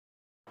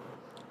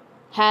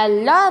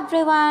Hello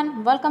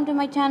everyone, welcome to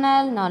my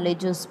channel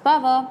Knowledge is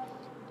Power.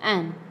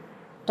 And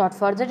thought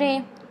for the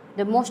day,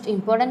 the most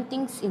important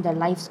things in the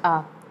lives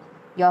are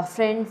your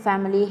friend,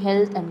 family,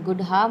 health and good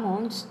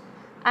hormones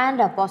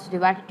and a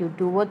positive attitude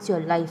towards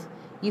your life.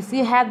 If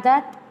you have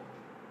that,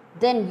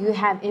 then you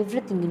have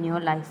everything in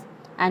your life.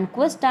 And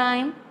quiz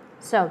time.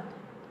 So,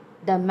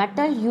 the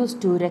metal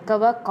used to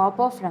recover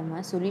copper from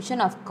a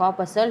solution of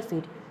copper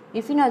sulfate.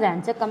 If you know the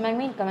answer, comment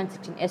me in comment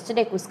section.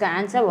 Yesterday quiz ka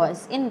answer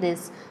was in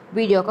this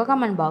video ka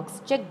comment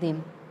box. Check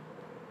them.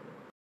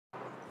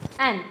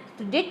 And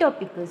today's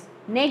topic is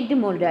naked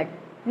molded.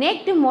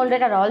 Naked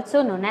molded are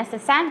also known as the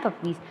sand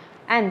puppies,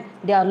 and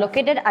they are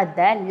located at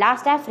the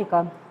last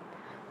Africa.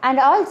 And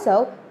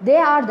also they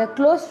are the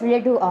close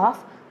relative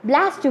of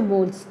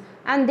blesmols,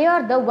 and they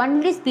are the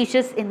only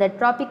species in the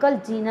tropical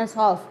genus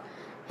of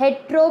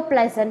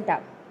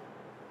Heterocephalidae.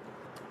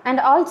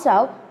 And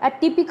also a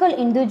typical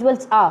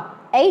individuals are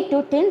 8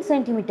 to 10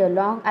 centimeter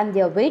long and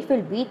their weight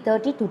will be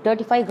 30 to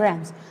 35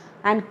 grams,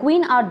 and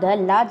queen are the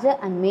larger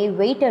and may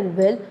weight and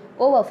will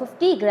over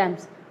 50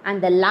 grams,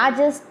 and the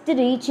largest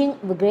reaching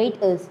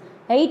weight is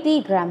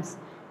 80 grams.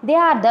 They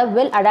are the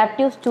well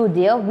adaptive to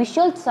their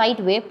visual sight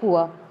way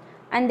poor,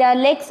 and their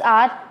legs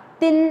are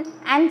thin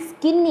and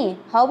skinny.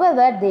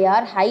 However, they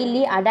are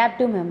highly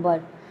adaptive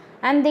member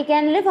and they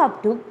can live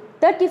up to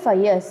 35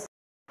 years.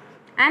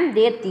 And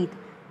their teeth,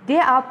 they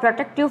are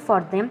protective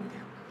for them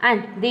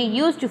and they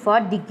used for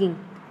digging,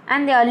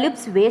 and their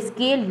lips weigh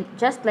scale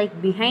just like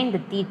behind the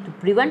teeth to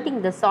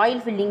preventing the soil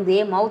filling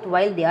their mouth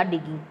while they are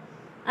digging.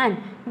 And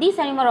these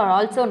animals are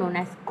also known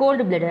as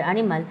cold-blooded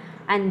animal,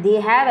 and they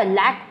have a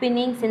lack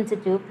pinning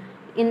sensitive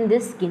in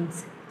the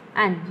skins,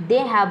 and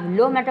they have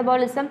low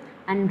metabolism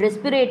and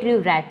respiratory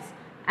rates,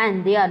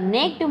 and their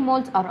naked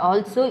moles are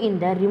also in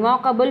the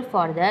remarkable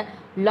for the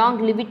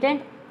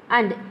longevity,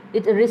 and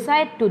it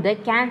resides to the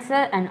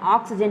cancer and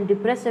oxygen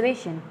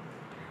deprivation.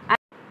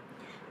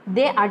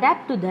 They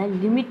adapt to the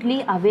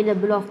limitly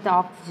available of the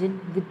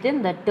oxygen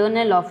within the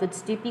tunnel of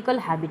its typical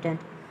habitat.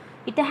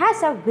 It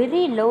has a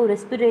very low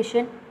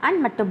respiration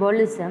and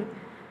metabolism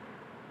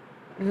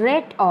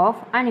rate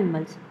of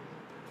animals,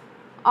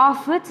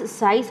 of its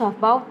size of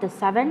about the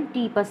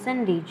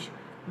 70%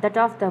 that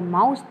of the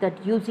mouse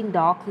that using the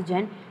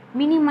oxygen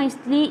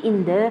minimally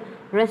in the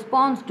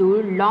response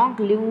to long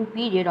living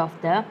period of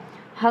the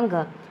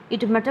hunger.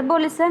 Its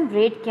metabolism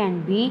rate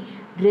can be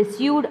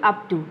reduced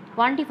up to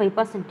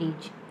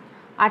 25%.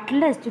 At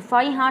least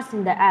 5 hours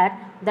in the air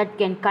that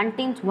can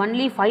contain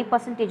only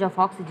 5% of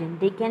oxygen,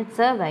 they can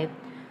survive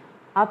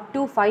up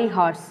to 5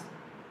 hours.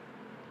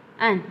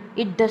 And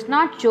it does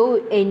not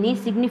show any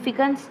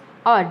significance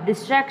or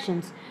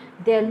distractions.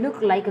 They look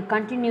like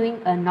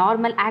continuing a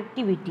normal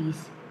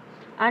activities.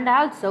 And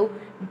also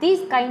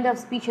these kind of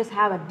species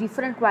have a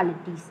different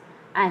qualities,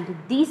 and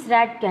these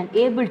rats can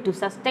able to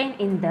sustain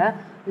in the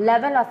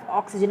level of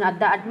oxygen at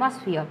the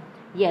atmosphere.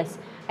 Yes,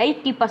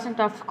 80%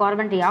 of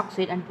carbon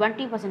dioxide and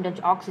 20% of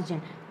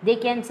oxygen. They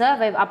can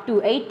survive up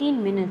to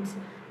 18 minutes.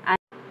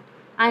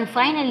 And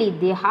finally,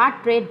 the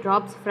heart rate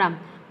drops from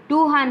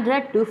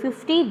 200 to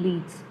 50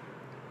 beats.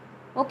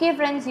 Okay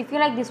friends, if you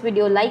like this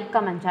video, like,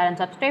 comment, share and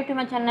subscribe to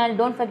my channel.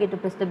 Don't forget to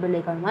press the bell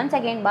icon. Once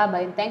again, bye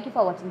bye. Thank you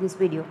for watching this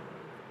video.